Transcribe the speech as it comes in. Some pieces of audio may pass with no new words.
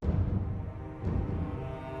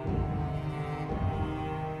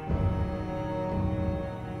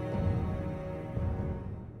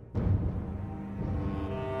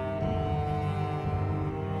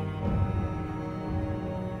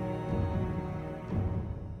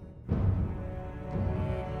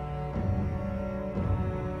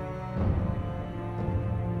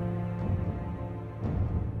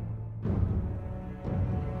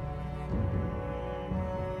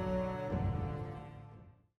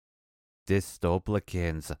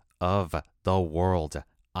Dystopicans of the world.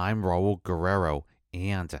 I'm Raul Guerrero,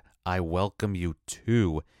 and I welcome you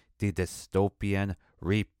to the Dystopian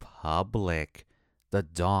Republic. The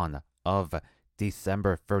dawn of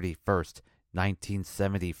December 31st,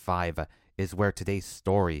 1975 is where today's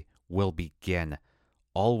story will begin.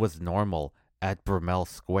 All was normal at Bromell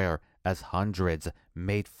Square as hundreds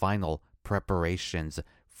made final preparations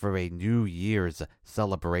for a New Year's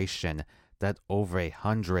celebration that over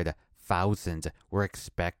 100,000 were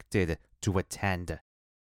expected to attend.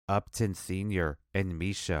 Upton Sr. and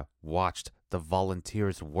Misha watched the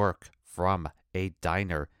volunteers work from a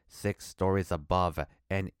diner 6 stories above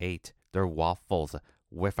and ate their waffles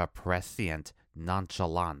with a prescient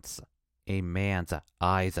nonchalance. A man's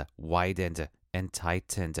eyes widened and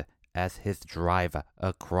tightened as his drive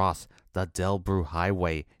across the Delbrew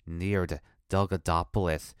Highway neared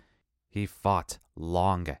Delgadopolis. He fought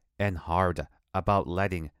long and hard about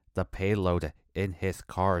letting the payload in his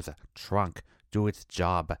car's trunk do its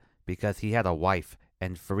job because he had a wife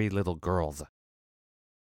and 3 little girls.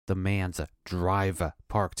 The man's drive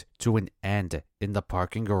parked to an end in the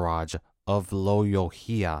parking garage of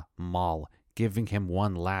Loyohia Mall, giving him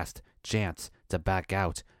one last chance to back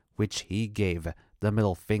out, which he gave the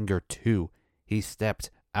middle finger to. He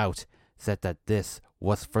stepped out, said that this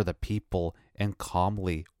was for the people, and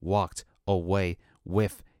calmly walked away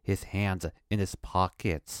with his hands in his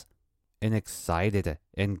pockets. An excited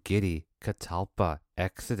and giddy Catalpa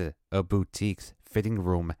exited a boutique's fitting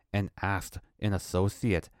room and asked an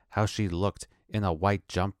associate how she looked in a white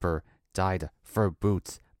jumper, dyed fur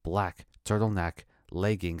boots, black turtleneck,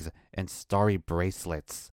 leggings, and starry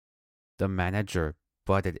bracelets. The manager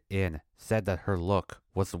butted in, said that her look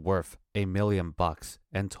was worth $1 million,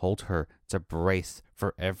 and told her to brace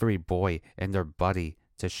for every boy and their buddy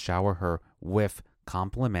to shower her with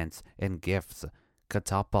compliments and gifts.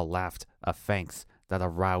 Catalpa laughed a thanks that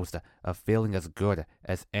aroused a feeling as good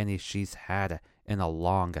as any she's had in a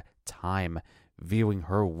long time, viewing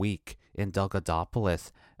her week in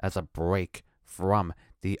Delgadopolis as a break from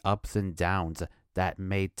the ups and downs that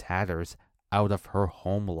made tatters out of her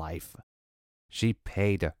home life. She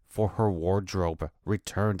paid for her wardrobe,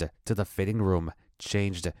 returned to the fitting room,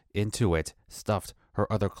 changed into it, stuffed her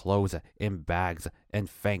other clothes in bags, and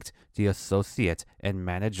thanked the associate and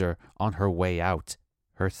manager on her way out.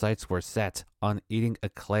 Her sights were set on eating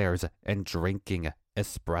eclairs and drinking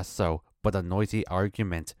espresso, but a noisy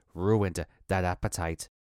argument ruined that appetite.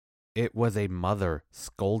 It was a mother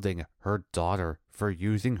scolding her daughter for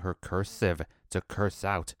using her cursive to curse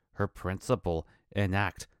out her principal, an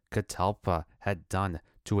act Catalpa had done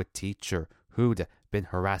to a teacher who'd been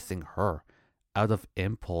harassing her. Out of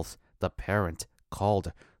impulse, the parent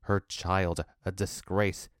called her child a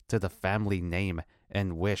disgrace to the family name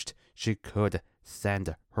and wished she could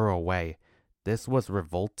send her away. This was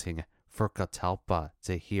revolting for Catalpa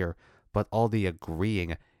to hear, but all the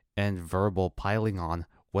agreeing and verbal piling on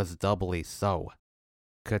was doubly so.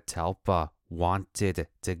 Catalpa wanted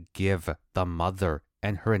to give the mother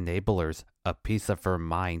and her enablers a piece of her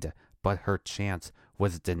mind, but her chance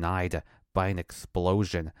was denied by an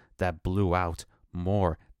explosion that blew out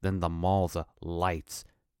more than the mall's lights.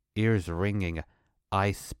 Ears ringing,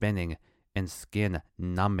 eyes spinning, and skin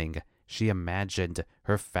numbing, she imagined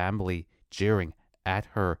her family jeering at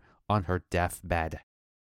her on her deathbed.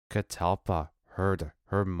 Catalpa heard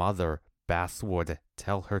her mother Basswood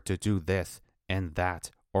tell her to do this and that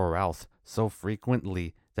or else so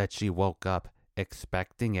frequently that she woke up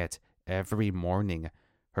expecting it every morning.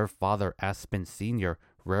 Her father Aspen Sr.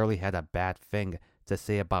 rarely had a bad thing to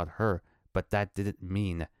say about her, but that didn't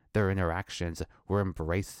mean their interactions were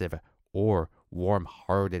embracive or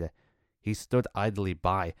warm-hearted. He stood idly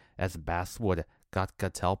by as Basswood got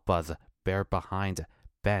Catalpa's bare behind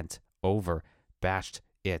bent over, bashed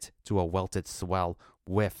it to a welted swell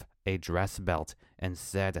with a dress belt, and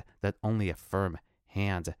said that only a firm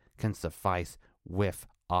hand can suffice with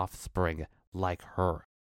offspring like her.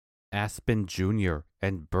 Aspen Jr.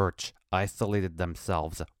 and Birch isolated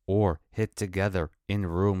themselves or hid together in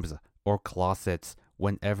rooms or closets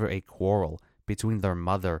whenever a quarrel between their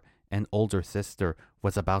mother and older sister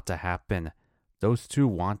was about to happen. Those two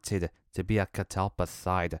wanted to be at Catalpa's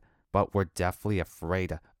side, but were deathly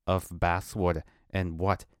afraid of Basswood and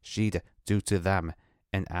what she'd do to them,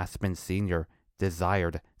 and Aspen Sr.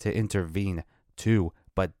 desired to intervene too,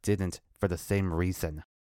 but didn't for the same reason.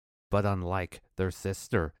 But unlike their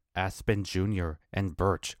sister, Aspen Jr. and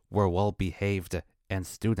Birch were well-behaved and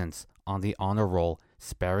students on the honor roll,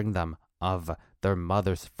 sparing them of their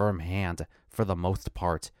mother's firm hand for the most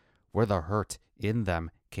part. Where the hurt in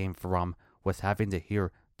them came from was having to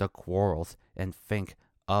hear the quarrels and think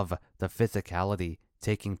of the physicality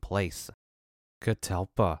taking place.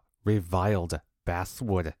 Catalpa reviled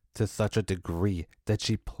Basswood to such a degree that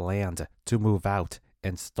she planned to move out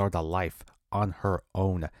and start a life on her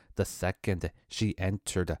own the second she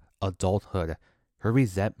entered adulthood. Her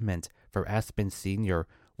resentment for Aspen Sr.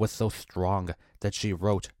 was so strong that she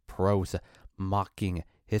wrote prose mocking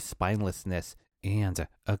his spinelessness and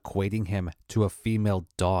equating him to a female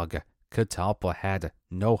dog. Catalpa had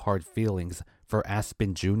no hard feelings for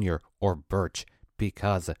Aspen Jr. or Birch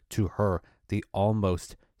because, to her, the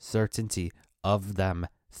almost certainty of them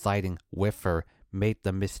siding with her made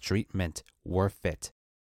the mistreatment worth it.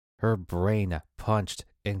 Her brain punched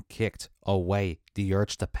and kicked away the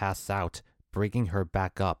urge to pass out, bringing her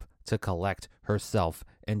back up to collect herself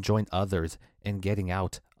and join others in getting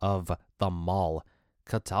out of the mall.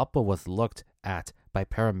 Catalpa was looked at by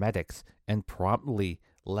paramedics and promptly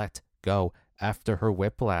let go after her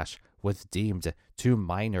whiplash was deemed too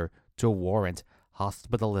minor to warrant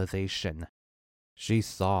hospitalization. She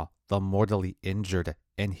saw the mortally injured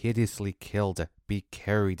and hideously killed be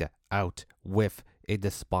carried out with a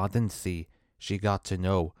despondency she got to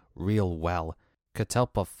know real well.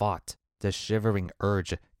 Catalpa fought the shivering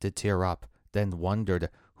urge to tear up, then wondered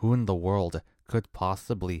who in the world could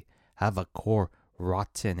possibly have a core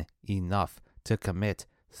rotten enough to commit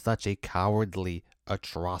such a cowardly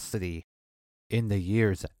atrocity. In the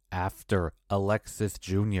years after Alexis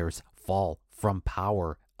Jr.'s fall from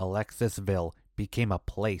power, Alexisville became a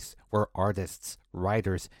place where artists,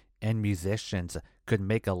 writers, and musicians could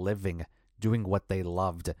make a living doing what they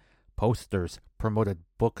loved. Posters promoted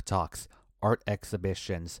book talks, art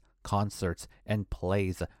exhibitions, concerts, and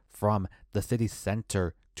plays from the city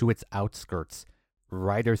center to its outskirts.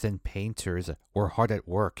 Writers and painters were hard at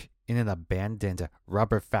work in an abandoned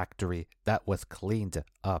rubber factory that was cleaned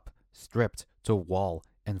up, stripped to wall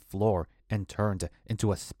and floor, and turned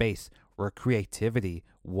into a space where creativity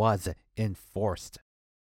was enforced.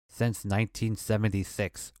 Since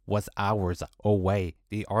 1976 was hours away,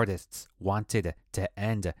 the artists wanted to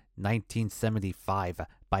end 1975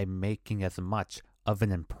 by making as much of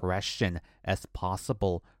an impression as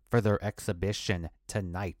possible for their exhibition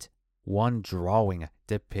tonight. One drawing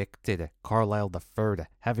depicted Carlyle III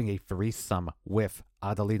having a threesome with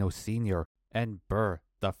Adelino Sr. and Burr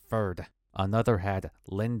III. Another had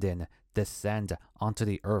Lyndon descend onto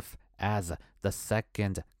the earth as the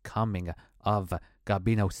second coming of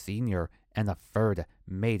Gabino Sr., and a third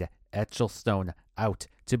made Etchelstone out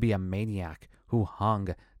to be a maniac who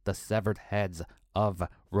hung the severed heads of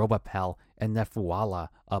Robapel and Nefuala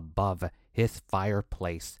above his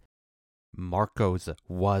fireplace. Marcos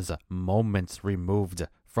was moments removed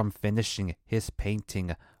from finishing his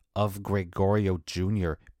painting of Gregorio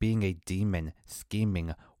Jr. being a demon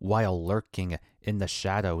scheming while lurking in the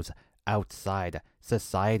shadows outside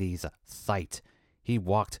society's sight. He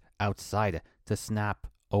walked outside to snap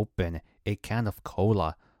open a can of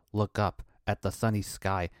cola, look up at the sunny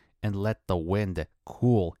sky, and let the wind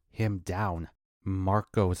cool him down.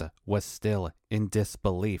 Marcos was still in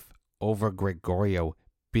disbelief over Gregorio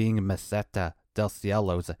being Meseta del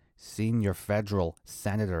Cielo's senior federal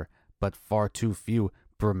senator, but far too few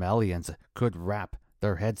Brumelians could wrap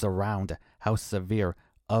their heads around how severe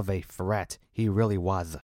of a threat he really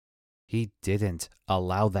was. He didn't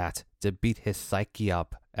allow that to beat his psyche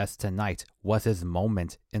up, as tonight was his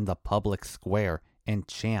moment in the public square and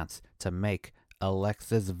chance to make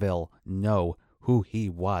Alexisville know who he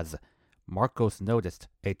was. Marcos noticed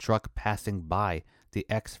a truck passing by the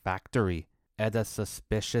X factory at a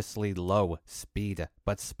suspiciously low speed,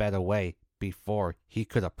 but sped away before he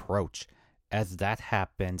could approach. As that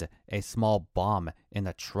happened, a small bomb in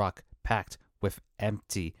a truck packed with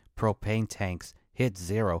empty propane tanks hit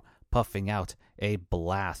zero, puffing out a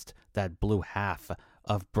blast that blew half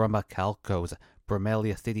of Brumacalco's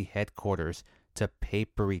Brumelia City headquarters to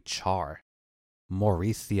papery char.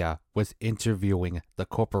 Mauricia was interviewing the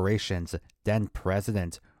corporation's then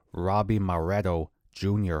president, Robbie Maretto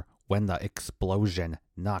Jr., when the explosion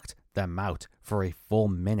knocked them out for a full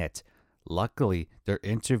minute. Luckily, their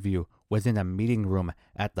interview was in a meeting room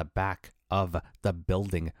at the back of the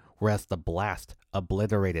building, whereas the blast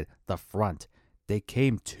obliterated the front. They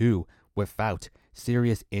came to without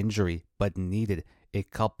serious injury, but needed a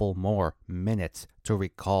couple more minutes to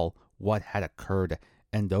recall what had occurred,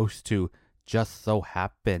 and those two just so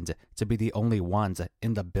happened to be the only ones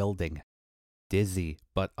in the building. Dizzy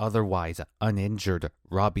but otherwise uninjured,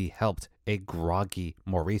 Robbie helped a groggy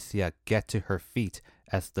Mauricia get to her feet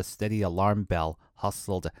as the steady alarm bell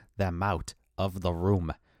hustled them out of the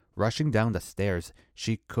room. Rushing down the stairs,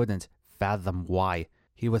 she couldn't fathom why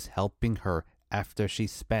he was helping her after she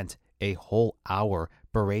spent a whole hour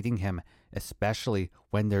berating him, especially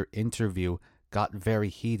when their interview got very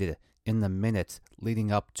heated in the minutes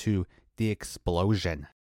leading up to the explosion.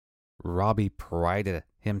 Robbie prided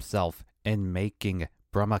himself in making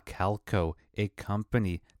Brahmacalco a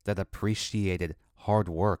company that appreciated hard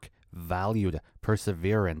work, valued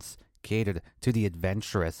perseverance, catered to the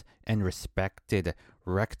adventurous, and respected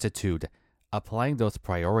rectitude. Applying those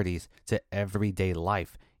priorities to everyday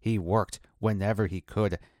life, he worked whenever he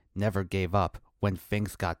could, never gave up when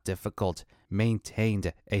things got difficult,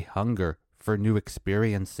 maintained a hunger for new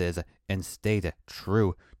experiences, and stayed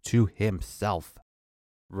true to himself.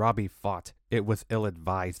 Robbie thought it was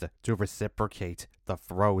ill-advised to reciprocate the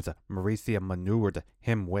throws Mauricia manured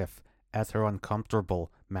him with, as her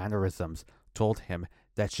uncomfortable mannerisms told him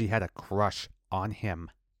that she had a crush on him.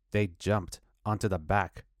 They jumped onto the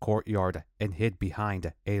back courtyard and hid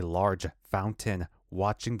behind a large fountain,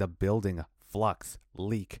 watching the building flux,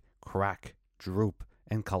 leak, crack, droop,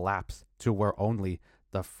 and collapse to where only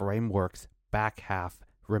the framework's back half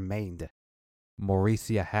remained.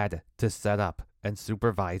 Mauricia had to set up and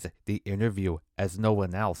supervise the interview, as no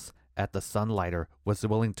one else at the Sunlighter was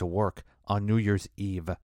willing to work on New Year's Eve.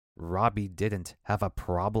 Robbie didn't have a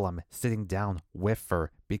problem sitting down with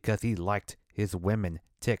her because he liked his women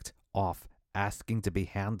ticked off, asking to be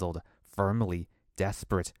handled firmly,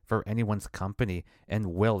 desperate for anyone's company,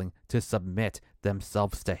 and willing to submit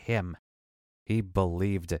themselves to him. He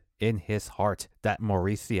believed in his heart that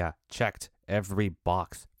Mauricia checked every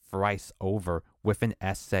box thrice over with an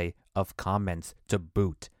essay of comments to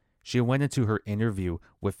boot. She went into her interview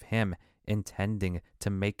with him intending to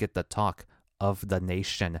make it the talk of the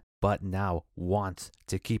nation, but now wants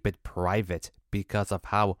to keep it private because of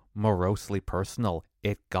how morosely personal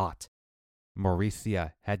it got.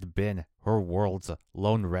 Mauricia had been her world's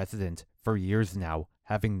lone resident for years now,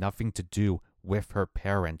 having nothing to do with her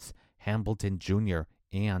parents, Hambleton Jr.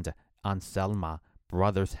 and Anselma,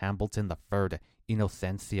 brothers Hambleton III,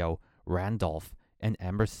 Inocencio, Randolph, and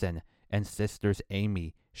Emerson, and sisters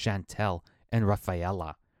Amy, Chantel, and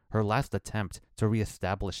Rafaela. Her last attempt to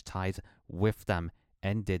reestablish ties with them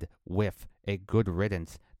ended with a good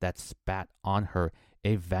riddance that spat on her,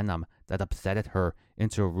 a venom that upsetted her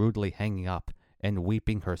into rudely hanging up and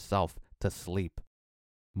weeping herself to sleep.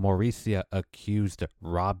 Mauricia accused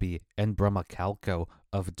Robbie and Brahmacalco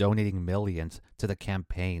of donating millions to the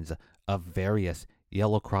campaigns of various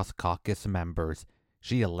Yellow Cross Caucus members.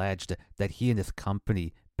 She alleged that he and his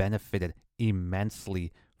company benefited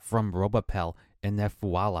immensely from Robopel and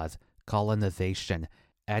Nefuala's colonization,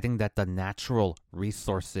 adding that the natural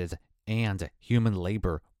resources and human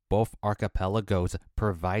labor both archipelagos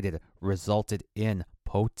provided resulted in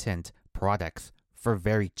potent products for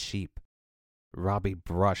cheap cheap. Robbie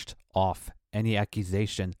brushed off any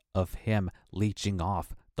accusation of him leeching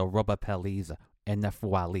off the Robopelese and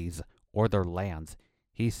Nefualis or their lands.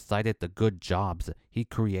 He cited the good jobs he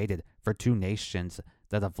created for two nations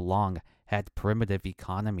that have long had primitive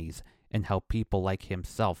economies, and how people like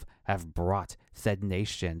himself have brought said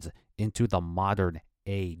nations into the modern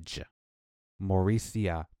age.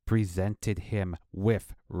 Mauricia presented him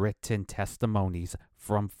with written testimonies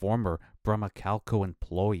from former Brahmacalco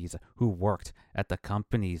employees who worked at the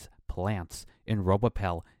company's plants in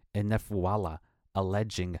Robopel and Nefuala,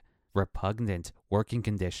 alleging repugnant working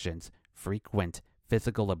conditions, frequent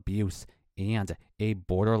physical abuse, and a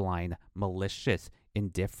borderline malicious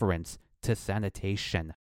indifference to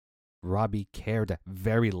sanitation. Robbie cared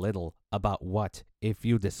very little about what a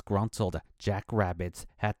few disgruntled jackrabbits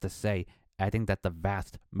had to say, adding that the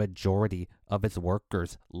vast majority of his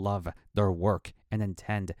workers love their work and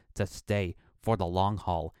intend to stay for the long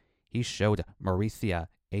haul. He showed Mauricia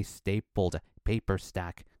a stapled paper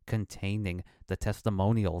stack containing the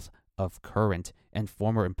testimonials of current and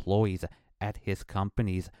former employees at his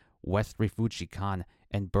company's West Refugican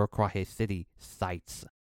and Burkrahe City sites.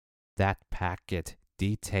 That packet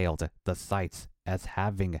detailed the sites as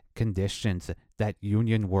having conditions that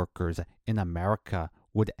union workers in America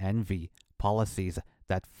would envy, policies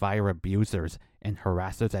that fire abusers and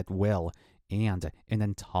harassers at will, and an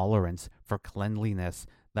intolerance for cleanliness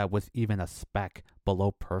that was even a speck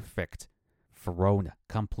below perfect. Thrown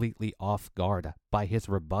completely off guard by his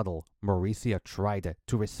rebuttal, Mauricia tried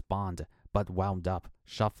to respond, but wound up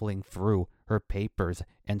shuffling through her papers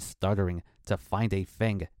and stuttering to find a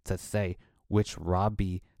thing to say, which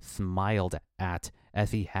Robbie smiled at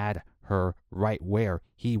as he had her right where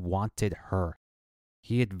he wanted her.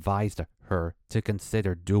 He advised her to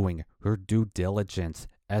consider doing her due diligence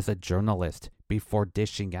as a journalist before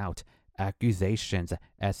dishing out accusations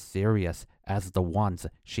as serious as the ones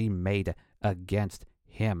she made against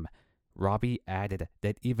him. Robbie added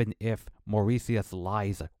that even if Mauricia's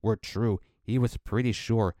lies were true, he was pretty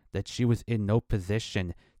sure that she was in no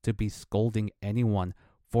position to be scolding anyone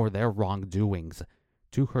for their wrongdoings.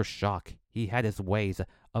 To her shock, he had his ways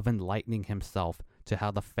of enlightening himself to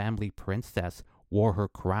how the family princess wore her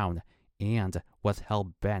crown and was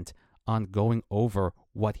hell-bent on going over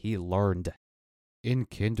what he learned. In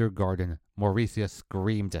kindergarten, Mauricia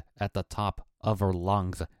screamed at the top of her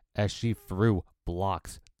lungs as she threw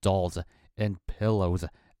blocks, dolls, and pillows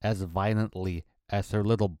as violently as her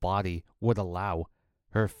little body would allow.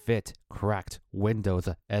 Her fit cracked windows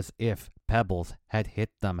as if pebbles had hit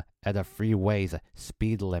them at a freeway's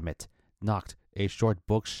speed limit, knocked a short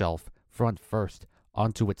bookshelf front first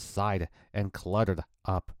onto its side, and cluttered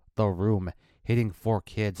up the room, hitting 4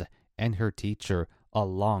 kids and her teacher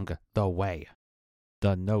along the way.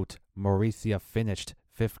 The note Mauricia finished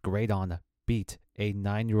 5th grade on beat a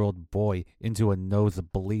 9-year-old boy into a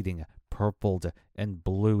nose-bleeding, purpled, and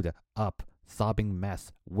blued up sobbing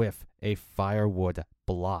mess with a firewood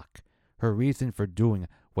block. Her reason for doing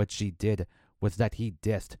what she did was that he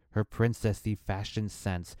dissed her princessy fashion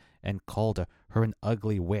sense and called her an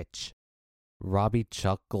ugly witch. Robbie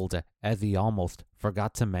chuckled as he almost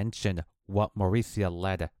forgot to mention what Mauricia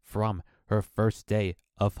led from her first day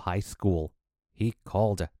of high school. He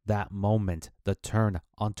called that moment the turn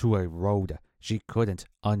onto a road she couldn't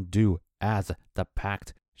undo as the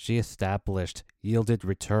pact she established yielded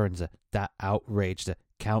returns that outraged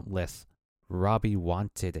countless. Robbie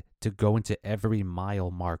wanted to go into every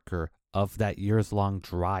mile marker of that years-long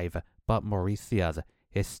drive, but Mauricia's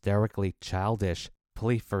hysterically childish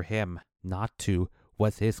plea for him not to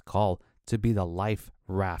was his call to be the life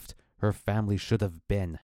raft her family should have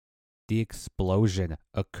been. The explosion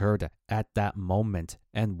occurred at that moment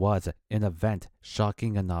and was an event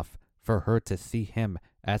shocking enough for her to see him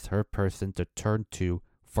as her person to turn to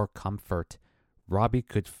for comfort. Robbie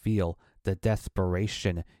could feel the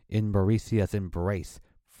desperation in Mauricia's embrace,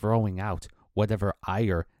 throwing out whatever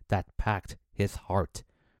ire that packed his heart.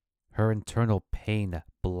 Her internal pain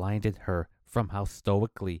blinded her from how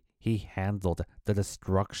stoically he handled the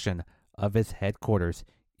destruction of his headquarters,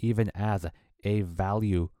 even as a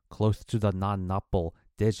value close to the non-nuple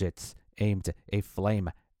digits aimed a flame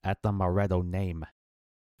at the Moretto name.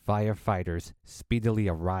 Firefighters speedily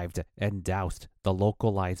arrived and doused the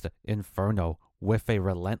localized inferno with a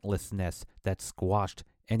relentlessness that squashed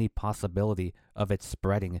any possibility of it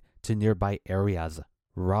spreading to nearby areas.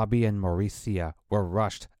 Robbie and Mauricia were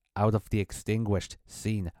rushed out of the extinguished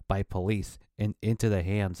scene by police and into the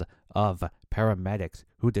hands of paramedics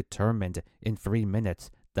who determined in 3 minutes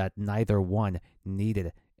that neither one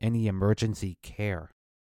needed any emergency care.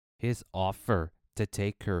 His offer to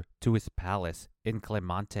take her to his palace in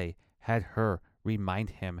Clemente had her remind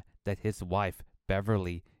him that his wife,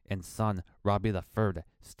 Beverly, and son, Robbie III,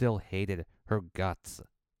 still hated her guts.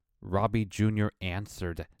 Robbie Jr.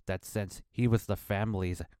 answered that since he was the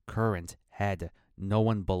family's current head, no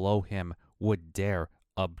one below him would dare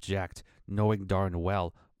object, knowing darn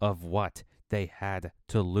well of what they had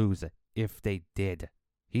to lose if they did.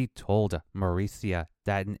 He told Mauricia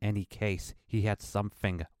that in any case he had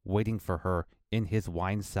something waiting for her in his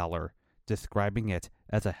wine cellar, describing it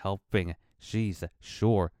as a helping she's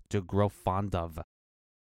sure to grow fond of.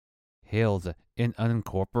 Hills in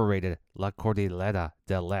unincorporated La Cordillera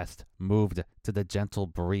del Este moved to the gentle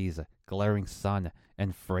breeze, glaring sun,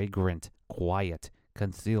 and fragrant quiet,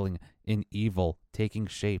 concealing an evil taking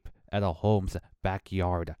shape at a home's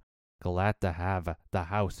backyard. Glad to have the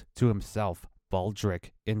house to himself,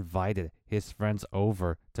 Baldric invited his friends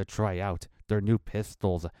over to try out their new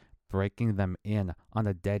pistols, breaking them in on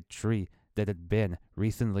a dead tree that had been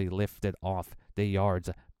recently lifted off the yard's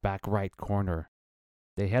back right corner.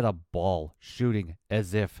 They had a ball shooting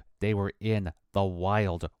as if they were in the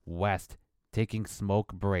Wild West, taking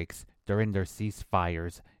smoke breaks during their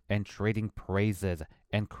ceasefires and trading praises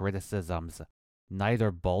and criticisms.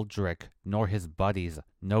 Neither Baldric nor his buddies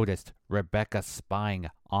noticed Rebecca spying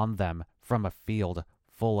on them from a field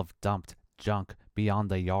full of dumped junk beyond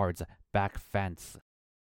the yard's back fence.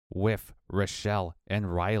 With Rochelle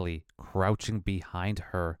and Riley crouching behind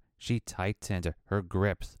her, she tightened her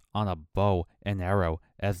grips on a bow and arrow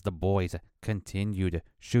as the boys continued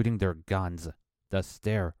shooting their guns. The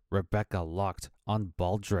stare Rebecca locked on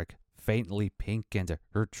Baldric faintly pinkened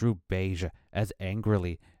her true beige as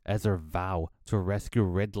angrily as her vow to rescue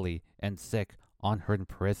Ridley and sick on her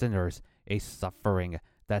prisoners, a suffering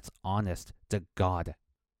that's honest to God.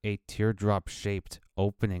 A teardrop-shaped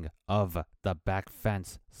opening of the back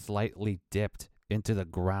fence slightly dipped into the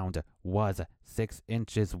ground was 6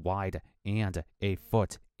 inches wide and a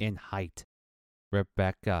foot in height.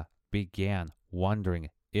 Rebecca began wondering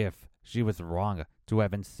if she was wrong to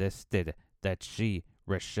have insisted that she,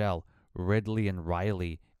 Rochelle, Ridley, and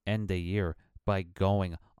Riley end the year by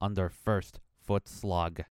going on their first foot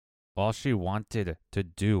slog. All she wanted to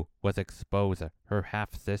do was expose her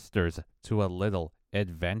half-sisters to a little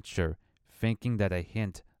adventure, thinking that a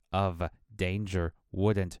hint of danger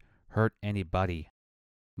wouldn't hurt anybody.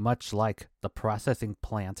 Much like the processing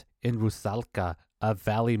plant in Rusalka, a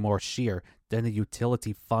valley more sheer than a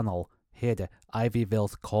utility funnel hid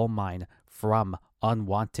Ivyville's coal mine from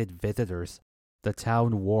unwanted visitors. The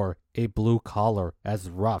town wore a blue collar as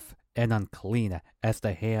rough and unclean as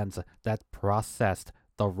the hands that processed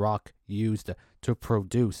the rock used to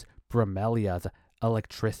produce Bromelia's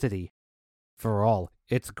electricity. For all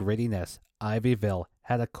its grittiness, Ivyville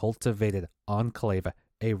had a cultivated enclave,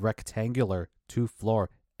 a rectangular two-floor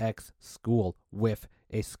ex-school with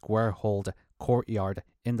a square-holed courtyard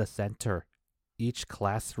in the center. Each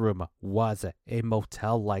classroom was a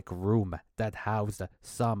motel-like room that housed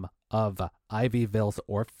some of Ivyville's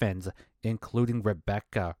orphans, including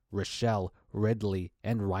Rebecca, Rochelle, Ridley,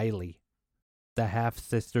 and Riley. The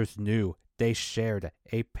half-sisters knew they shared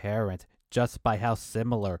a parent just by how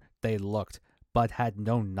similar they looked, but had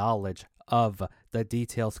no knowledge of the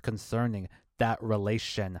details concerning that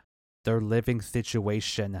relation. Their living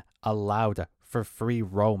situation allowed for free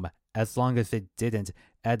roam as long as it didn't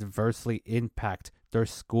adversely impact their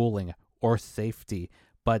schooling or safety,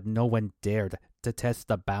 but no one dared to test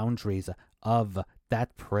the boundaries of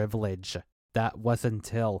that privilege. That was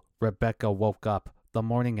until Rebecca woke up the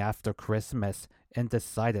morning after Christmas and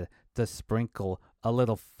decided to sprinkle a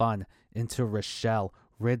little fun into Rochelle,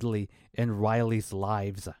 Ridley, and Riley's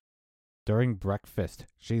lives. During breakfast,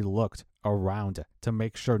 she looked around to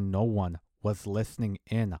make sure no one was listening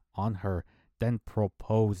in on her, then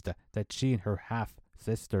proposed that she and her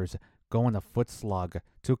half-sisters go on a foot slog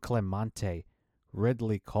to Clemente.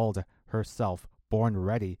 Ridley called herself born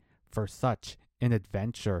ready for such an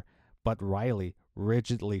adventure, but Riley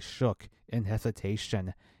rigidly shook in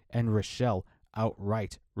hesitation, and Rochelle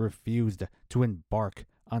outright refused to embark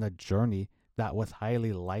on a journey that was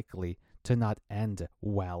highly likely to not end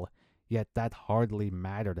well. Yet that hardly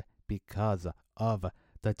mattered because of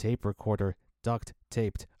the tape recorder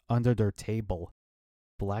duct-taped under their table.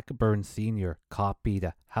 Blackburn Sr.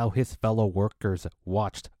 copied how his fellow workers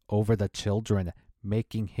watched over the children,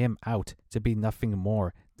 making him out to be nothing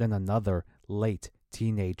more than another late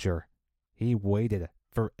teenager. He waited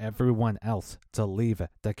for everyone else to leave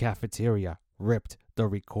the cafeteria, ripped the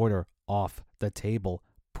recorder off the table,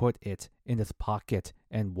 put it in his pocket,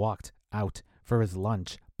 and walked out for his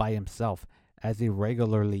lunch by himself, as he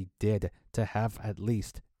regularly did, to have at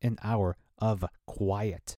least an hour of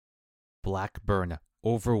quiet. Blackburn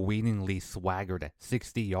overweeningly swaggered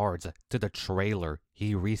 60 yards to the trailer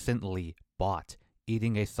he recently bought,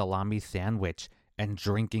 eating a salami sandwich and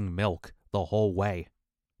drinking milk the whole way.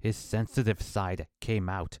 His sensitive side came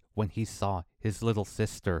out when he saw his little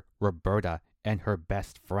sister Roberta and her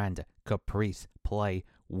best friend Caprice play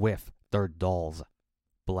with their dolls.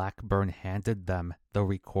 Blackburn handed them the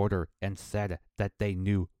recorder and said that they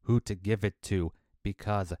knew who to give it to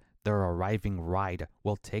because their arriving ride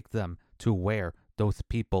will take them to where those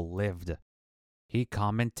people lived. He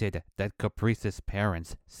commented that Caprice's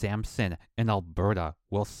parents, Samson and Alberta,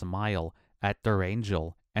 will smile at their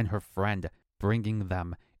angel and her friend bringing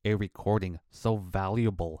them a recording so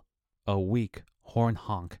valuable. A weak horn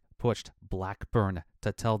honk pushed Blackburn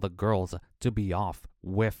to tell the girls to be off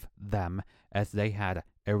with them, as they had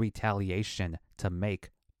a retaliation to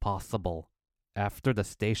make possible. After the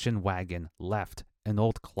station wagon left, an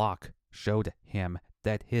old clock showed him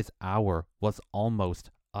that his hour was almost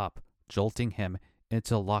up, jolting him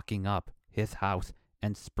into locking up his house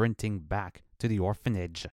and sprinting back to the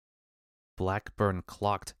orphanage. Blackburn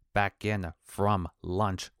clocked back in from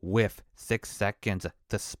lunch with 6 seconds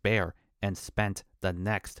to spare and spent the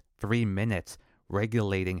next 3 minutes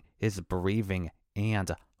regulating his breathing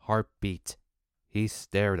and heartbeat. He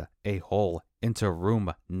stared a hole into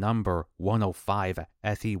room number 105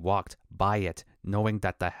 as he walked by it, knowing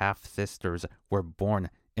that the half-sisters were born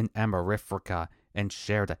in Amerifrica and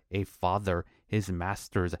shared a father his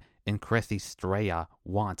masters in Cressystraea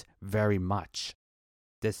want very much.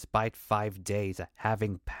 Despite 5 days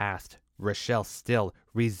having passed, Rochelle still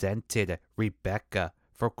resented Rebecca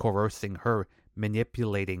for coercing her,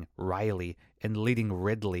 manipulating Riley, and leading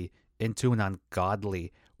Ridley into an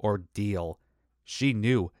ungodly ordeal. She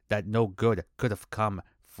knew that no good could have come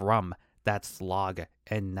from that slog,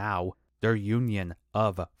 and now their union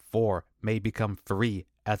of 4 may become 3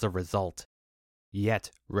 as a result.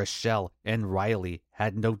 Yet Rochelle and Riley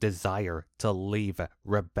had no desire to leave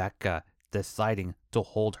Rebecca, deciding to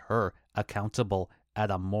hold her accountable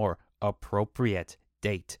at a more appropriate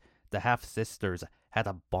date. The half-sisters had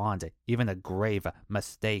a bond even a grave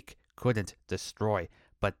mistake couldn't destroy,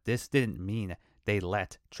 but this didn't mean they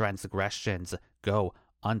let transgressions go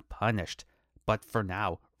unpunished. But for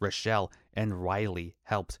now, Rochelle and Riley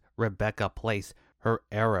helped Rebecca place her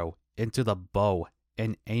arrow into the bow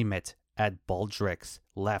and aim it at Baldric's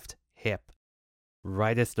left hip.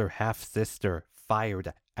 Right as their half-sister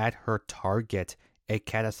fired at her target, a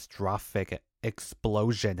catastrophic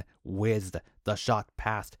explosion whizzed the shot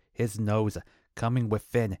past his nose, coming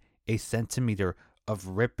within a centimeter of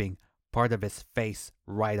ripping part of his face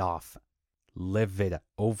right off. Livid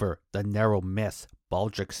over the narrow miss,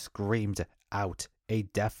 Baldric screamed out a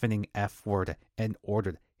deafening F-word and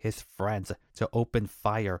ordered his friends to open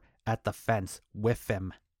fire at the fence with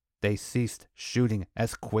him. They ceased shooting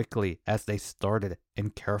as quickly as they started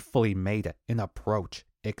and carefully made an approach,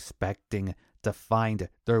 expecting to find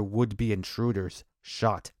their would-be intruders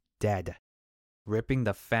shot dead. Ripping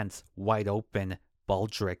the fence wide open,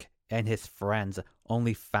 Baldric and his friends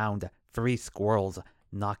only found 3 squirrels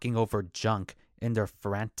knocking over junk in their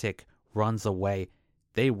frantic runs away.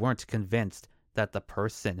 They weren't convinced that the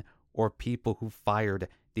person or people who fired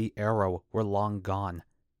the arrow were long gone.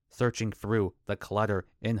 Searching through the clutter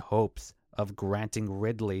in hopes of granting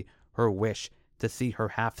Ridley her wish to see her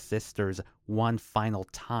half-sisters one final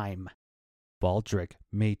time, Baldric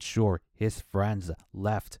made sure his friends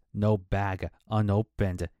left no bag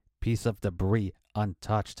unopened, piece of debris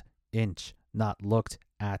untouched, inch not looked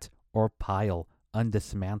at, or pile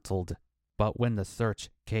undismantled. But when the search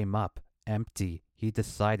came up empty, he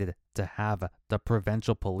decided to have the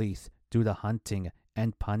provincial police do the hunting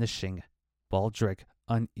and punishing. Baldric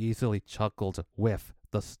uneasily chuckled with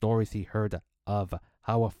the stories he heard of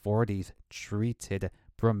how authorities treated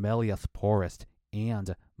Bromelia's poorest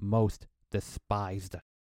and most despised.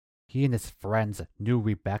 He and his friends knew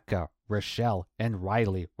Rebecca, Rochelle, and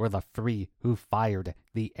Riley were the 3 who fired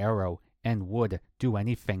the arrow and would do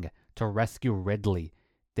anything to rescue Ridley.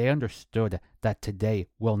 They understood that today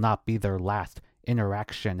will not be their last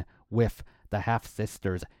interaction with the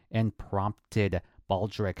half-sisters and prompted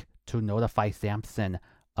Baldric to notify Samson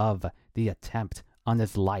of the attempt on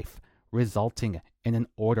his life, resulting in an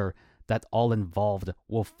order that all involved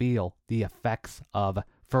will feel the effects of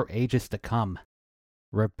for ages to come.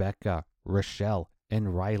 Rebecca, Rochelle,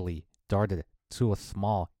 and Riley darted to a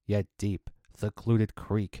small yet deep, secluded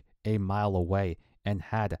creek a mile away and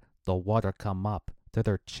had the water come up to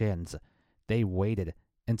their chins. They waited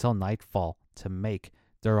until nightfall to make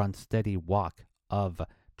their unsteady walk of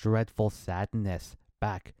dreadful sadness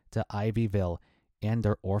back to Ivyville and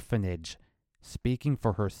their orphanage. Speaking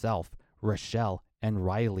for herself, Rochelle and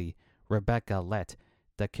Riley, Rebecca let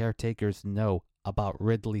the caretakers know about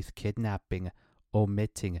Ridley's kidnapping,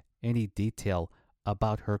 omitting any detail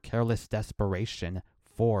about her careless desperation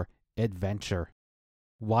for adventure.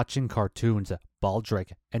 Watching cartoons,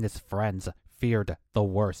 Baldric and his friends feared the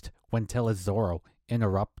worst when Telezoro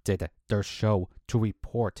interrupted their show to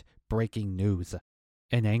report breaking news.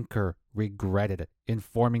 An anchor regretted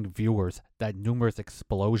informing viewers that numerous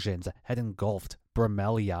explosions had engulfed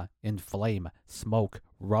Bromelia in flame, smoke,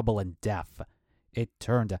 rubble, and death. It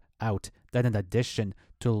turned out that in addition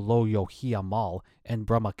to Loyohia Mall and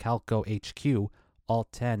Brahmacalco HQ, all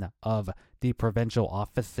 10 of the provincial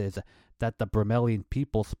offices that the Bromelian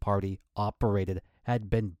People's Party operated had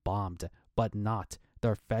been bombed, but not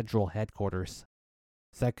their federal headquarters.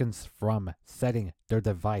 Seconds from setting their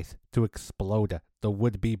device to explode, the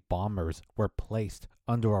would-be bombers were placed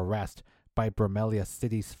under arrest by Bromelia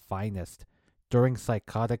City's finest. During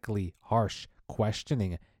psychotically harsh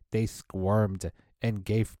questioning, they squirmed and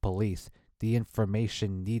gave police the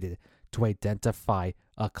information needed to identify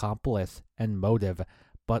accomplice and motive,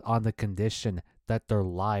 but on the condition that their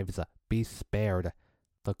lives be spared.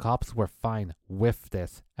 The cops were fine with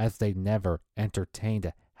this, as they never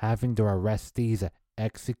entertained having their arrestees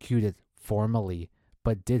executed formally,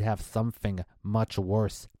 but did have something much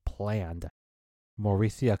worse planned.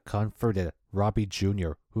 Mauricia comforted Robbie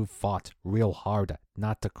Jr., who fought real hard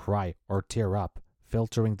not to cry or tear up,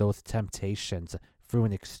 filtering those temptations through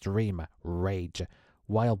an extreme rage,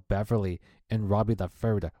 while Beverly and Robbie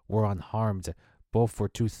III were unharmed. Both were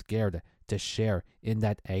too scared to share in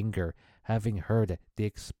that anger, having heard the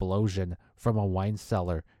explosion from a wine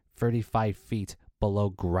cellar 35 feet below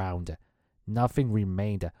ground. Nothing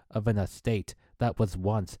remained of an estate that was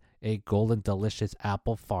once a golden delicious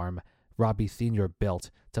apple farm Robbie Sr.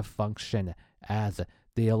 built to function as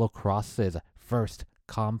the Yellow Cross's first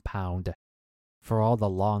compound. For all the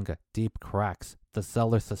long, deep cracks the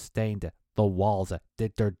cellar sustained, the walls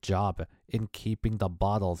did their job in keeping the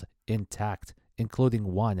bottles intact,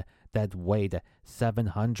 including one that weighed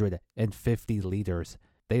 750 liters.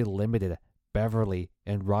 They limited Beverly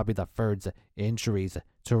and Robbie the Third's injuries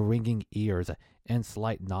to ringing ears and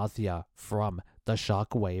slight nausea from the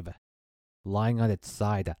shockwave. Lying on its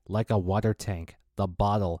side like a water tank, the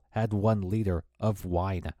bottle had 1 liter of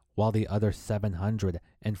wine, while the other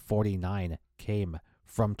 749 came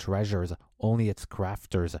from treasures only its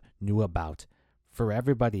crafters knew about. For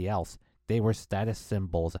everybody else, they were status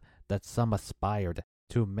symbols that some aspired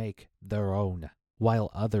to make their own,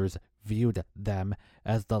 while others viewed them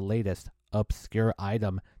as the latest obscure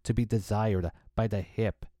item to be desired by the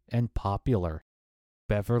hip and popular.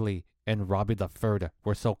 Beverly and Robbie the Third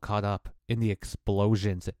were so caught up in the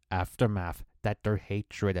explosion's aftermath that their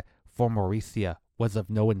hatred for Mauricia was of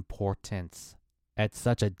no importance. At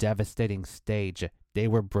such a devastating stage, they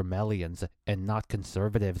were Bromelians and not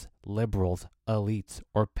conservatives, liberals, elites,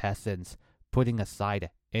 or peasants, putting aside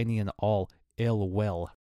any and all ill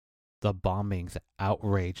will. The bombings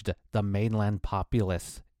outraged the mainland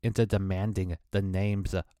populace into demanding the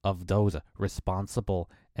names of those responsible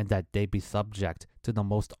and that they be subject to the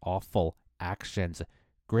most awful actions.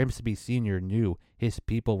 Grimsby Sr. knew his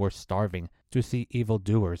people were starving to see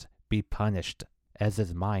evildoers be punished, as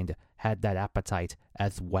his mind had that appetite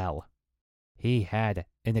as well. He had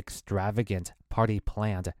an extravagant party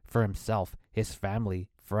planned for himself, his family,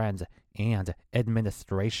 friends, and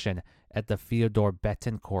administration at the Theodore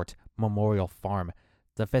Betancourt Memorial Farm.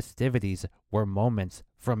 The festivities were moments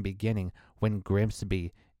from beginning when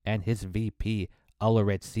Grimsby and his VP,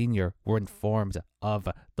 Ullered Sr., were informed of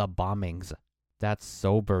the bombings. That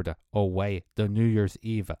sobered away the New Year's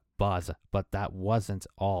Eve buzz, but that wasn't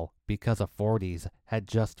all, because authorities had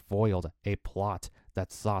just foiled a plot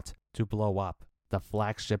that sought to blow up the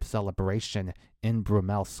flagship celebration in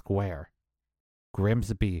Brummel Square.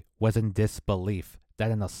 Grimsby was in disbelief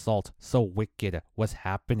that an assault so wicked was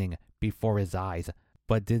happening before his eyes,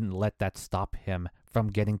 but didn't let that stop him from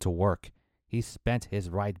getting to work. He spent his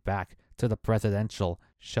ride back to the presidential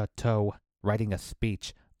chateau writing a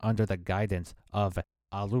speech under the guidance of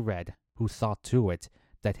Alured, who saw to it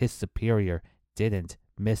that his superior didn't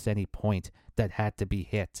miss any point that had to be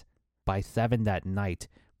hit. By 7 that night,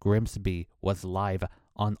 Grimsby was live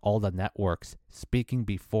on all the networks, speaking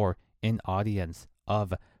before an audience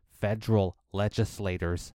of federal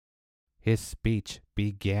legislators. His speech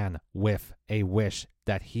began with a wish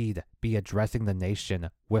that he'd be addressing the nation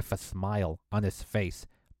with a smile on his face,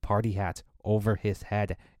 party hat over his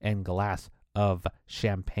head, and glass of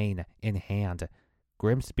champagne in hand.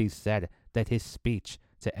 Grimsby said that his speech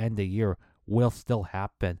to end the year will still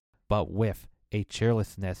happen, but with a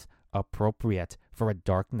cheerlessness appropriate for a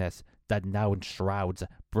darkness that now enshrouds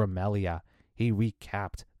Brumelia. He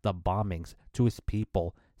recapped the bombings to his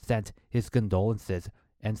people, sent his condolences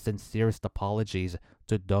and sincerest apologies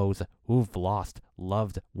to those who've lost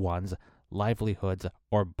loved ones, livelihoods,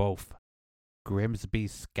 or both. Grimsby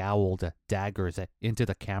scowled daggers into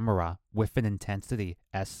the camera with an intensity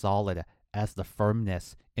as solid as the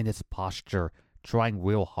firmness in his posture, trying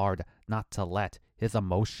real hard not to let his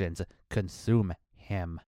emotions consume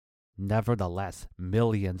him. Nevertheless,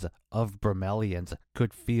 millions of Bromelians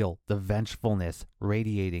could feel the vengefulness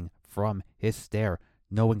radiating from his stare,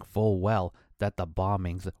 knowing full well that the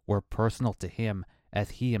bombings were personal to him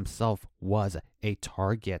as he himself was a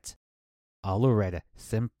target. Alured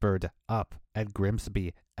simpered up at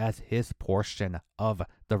Grimsby as his portion of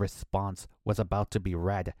the response was about to be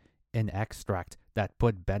read, an extract that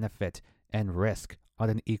put benefit and risk on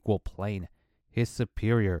an equal plane. His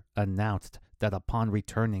superior announced that upon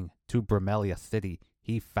returning to Brumelia City,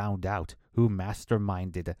 he found out who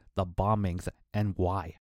masterminded the bombings and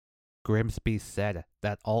why. Grimsby said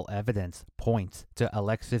that all evidence points to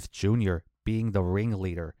Alexis Jr. being the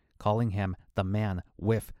ringleader, calling him the man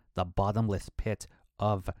with the bottomless pit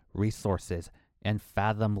of resources and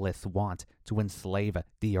fathomless want to enslave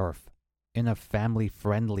the earth. In a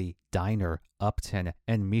family-friendly diner, Upton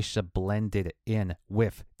and Misha blended in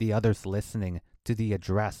with the others listening to the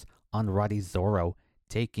address on Ruddy Zorro,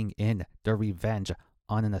 taking in their revenge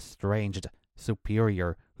on an estranged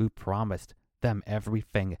superior who promised them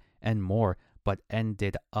everything and more but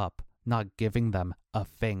ended up not giving them a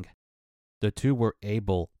thing. The two were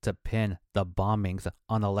able to pin the bombings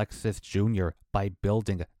on Alexis Jr. by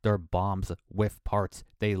building their bombs with parts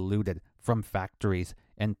they looted from factories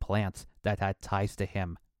and plants that had ties to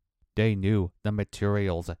him. They knew the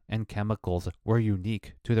materials and chemicals were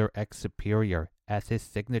unique to their ex-superior, as his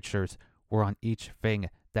signatures were on each thing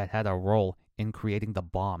that had a role in creating the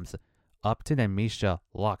bombs. Upton and Misha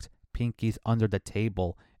locked pinkies under the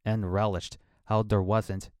table and relished how there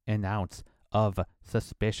wasn't an ounce of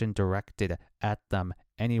suspicion directed at them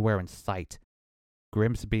anywhere in sight.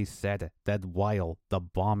 Grimsby said that while the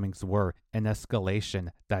bombings were an escalation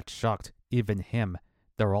that shocked even him,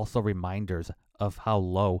 they're also reminders of how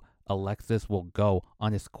low Alexis will go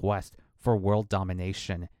on his quest for world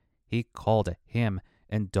domination. He called him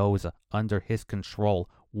and those under his control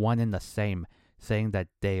one and the same, saying that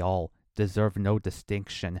they all deserve no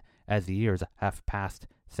distinction as years have passed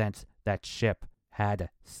since that ship had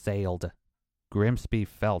sailed. Grimsby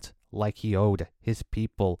felt like he owed his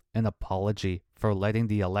people an apology for letting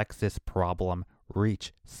the Alexis problem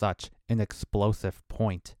reach such an explosive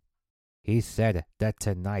point. He said that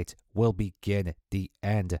tonight will begin the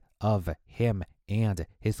end of him and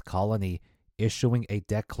his colony, issuing a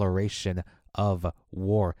declaration of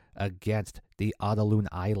war against the Adaloon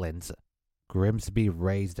Islands. Grimsby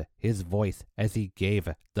raised his voice as he gave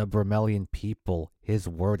the Bromelian people his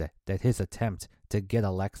word that his attempt to get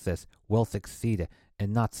Alexis will succeed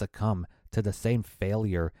and not succumb to the same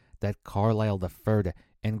failure that Carlisle III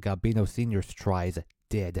and Gabino Sr.'s tries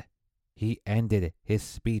did. He ended his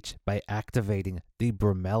speech by activating the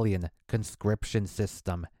Bromelian conscription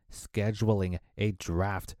system, scheduling a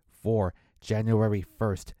draft for January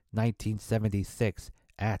 1st, 1976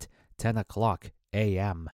 at 10 o'clock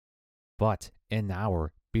a.m. But an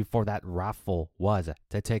hour before that raffle was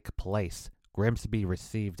to take place, Grimsby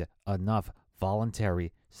received enough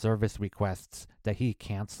voluntary service requests that he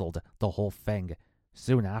canceled the whole thing.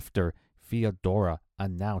 Soon after, Feodora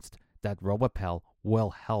announced that Roapel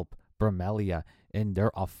will help Bromelia in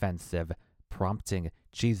their offensive, prompting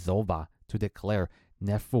Chizova to declare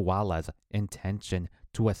Nefuala's intention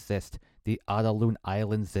to assist the Adaloon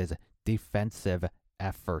Islands' defensive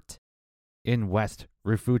effort. In West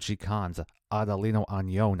Refugicans, Adalino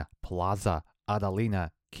Anion, Plaza, Adalina,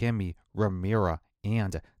 Kimi, Ramira,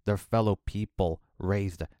 and their fellow people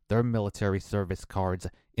raised their military service cards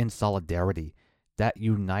in solidarity. That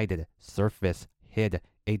united surface hid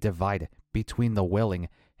a divide between the willing,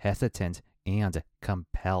 hesitant, and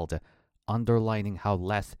compelled, underlining how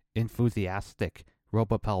less enthusiastic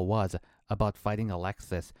Roapel was about fighting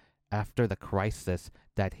Alexis after the crisis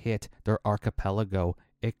that hit their archipelago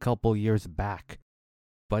a couple years back.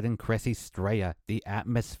 But in Cresistrea, the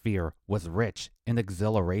atmosphere was rich in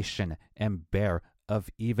exhilaration and bare of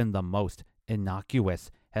even the most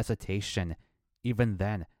innocuous hesitation. Even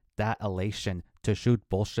then, that elation to shoot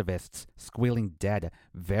Bolshevists squealing dead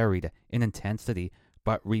varied in intensity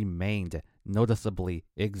but remained noticeably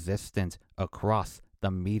existent across the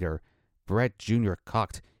meter. Brett Jr.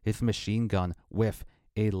 cocked his machine gun with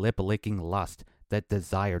a lip-licking lust that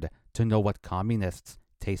desired to know what communists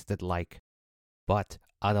tasted like. But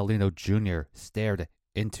Adalino Jr. stared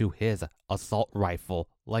into his assault rifle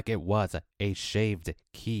like it was a shaved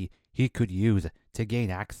key he could use to gain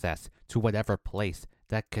access to whatever place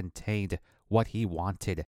that contained what he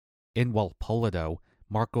wanted. In Walpolido,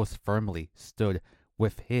 Marcos firmly stood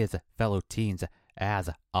with his fellow teens as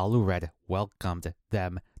Alured welcomed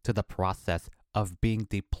them to the process of being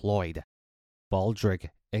deployed. Baldric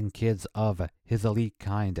and kids of his elite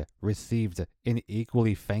kind received an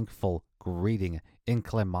equally thankful greeting in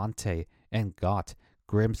Clemente and got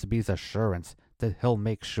Grimsby's assurance that he'll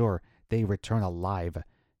make sure they return alive.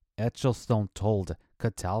 Etchelstone told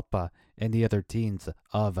Catalpa and the other teens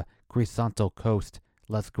of Crisanto Coast,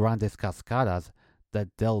 Las Grandes Cascadas, that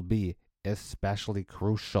they'll be especially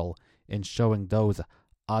crucial in showing those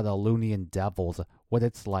Adalunian devils what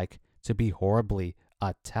it's like to be horribly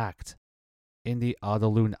attacked. In the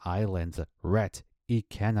Adaloon Islands, Rhett,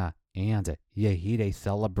 Ikenna, and Yehide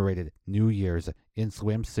celebrated New Year's in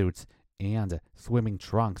swimsuits and swimming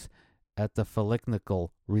trunks at the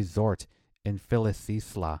Felicnical Resort in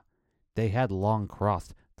Felicisla. They had long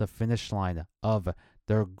crossed the finish line of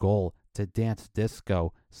their goal to dance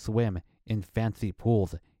disco, swim in fancy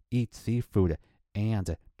pools, eat seafood,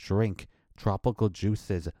 and drink tropical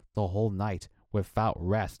juices the whole night without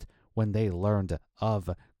rest when they learned of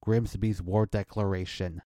Grimsby's war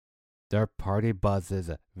declaration. Their party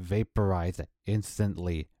buzzes vaporized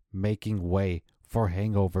instantly, making way for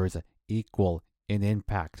hangovers equal in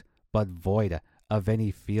impact but void of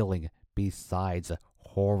any feeling besides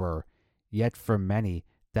horror. Yet for many,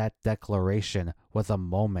 that declaration was a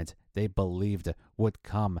moment they believed would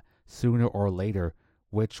come sooner or later,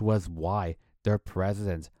 which was why their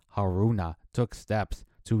president, Haruna, took steps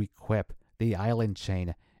to equip the island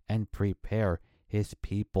chain and prepare his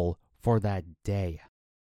people for that day.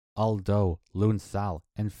 Although Lunsal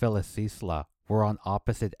and Felicisla were on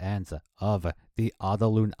opposite ends of the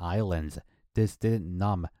Adaloon Islands, this didn't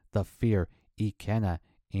numb the fear Ikenna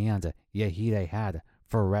and Yehide had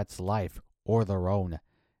for Red's life or their own.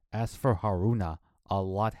 As for Haruna, a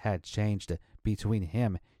lot had changed between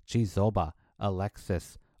him, Chizoba,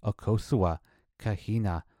 Alexis, Okosua,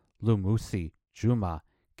 Kahina, Lumusi, Juma,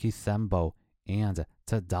 Kisembo, and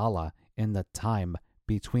Tadala in the time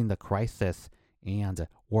between the crisis and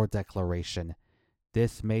war declaration.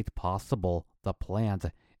 This made possible the plans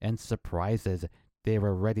and surprises they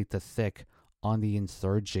were ready to sick on the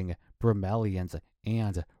insurging Brumelians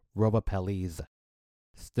and Robopelese.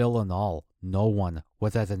 Still in all, no one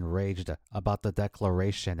was as enraged about the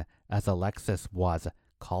declaration as Alexis was,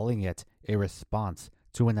 calling it a response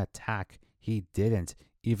to an attack he didn't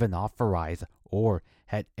even authorize or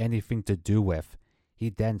had anything to do with. He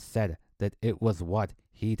then said that it was what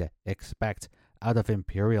he'd expect out of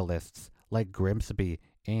imperialists like Grimsby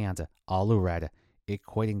and Alured,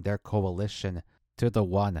 equating their coalition to the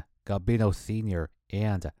one Gabino Sr.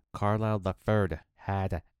 and Carlisle III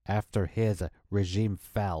had after his regime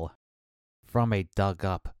fell. From a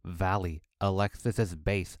dug-up valley, Alexis's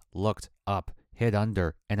base looked up, hid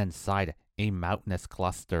under and inside a mountainous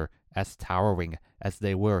cluster as towering as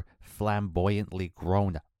they were flamboyantly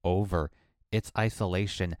grown over. Its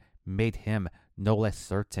isolation made him no less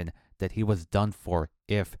certain that he was done for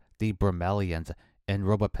if the Brumelians and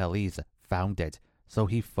Robopelese found it, so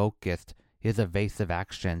he focused his evasive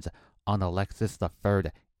actions on Alexis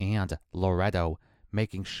III and Loreto,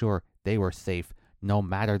 making sure they were safe no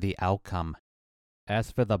matter the outcome.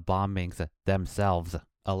 As for the bombings themselves,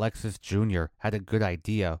 Alexis Jr. had a good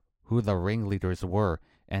idea who the ringleaders were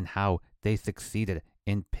and how they succeeded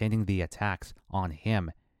in pinning the attacks on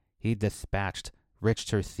him. He dispatched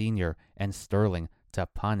Richter Sr. and Sterling to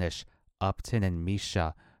punish Upton and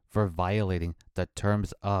Misha for violating the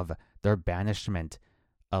terms of their banishment.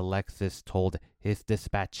 Alexis told his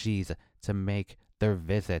dispatchees to make their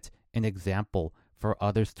visit an example for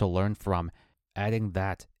others to learn from, adding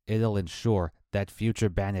that it'll ensure that future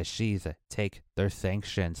banishees take their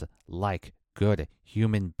sanctions like good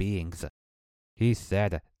human beings. He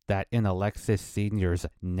said that in Alexis Sr.'s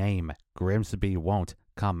name, Grimsby won't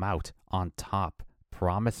come out on top,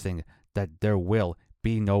 promising that there will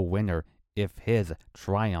be no winner if his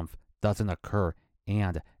triumph doesn't occur,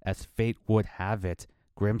 and as fate would have it,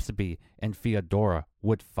 Grimsby and Theodora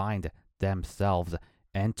would find themselves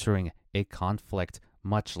entering a conflict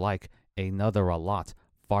much like another a lot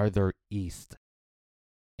farther east.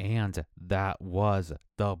 And that was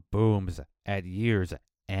the booms at year's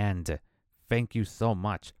end. Thank you so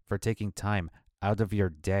much for taking time out of your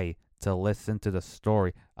day to listen to the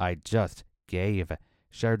story I just gave.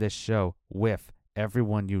 Share this show with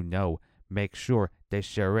everyone you know. Make sure they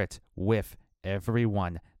share it with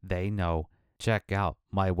everyone they know. Check out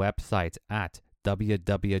my website at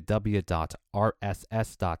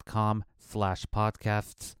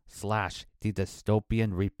www.rss.com/podcasts/The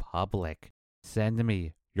Dystopian Republic. Send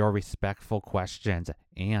me your respectful questions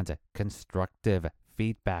and constructive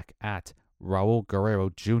feedback at Raul Guerrero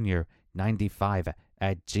Jr.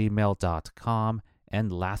 95@gmail.com.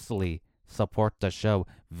 And lastly, support the show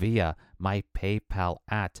via my PayPal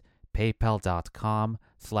at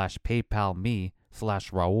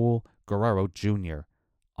paypal.com/paypalme/Raul Guerrero Jr.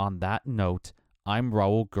 On that note, I'm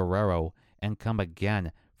Raul Guerrero, and come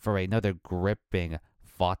again for another gripping,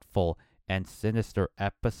 thoughtful, and sinister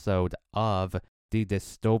episode of The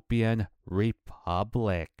Dystopian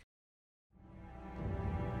Republic.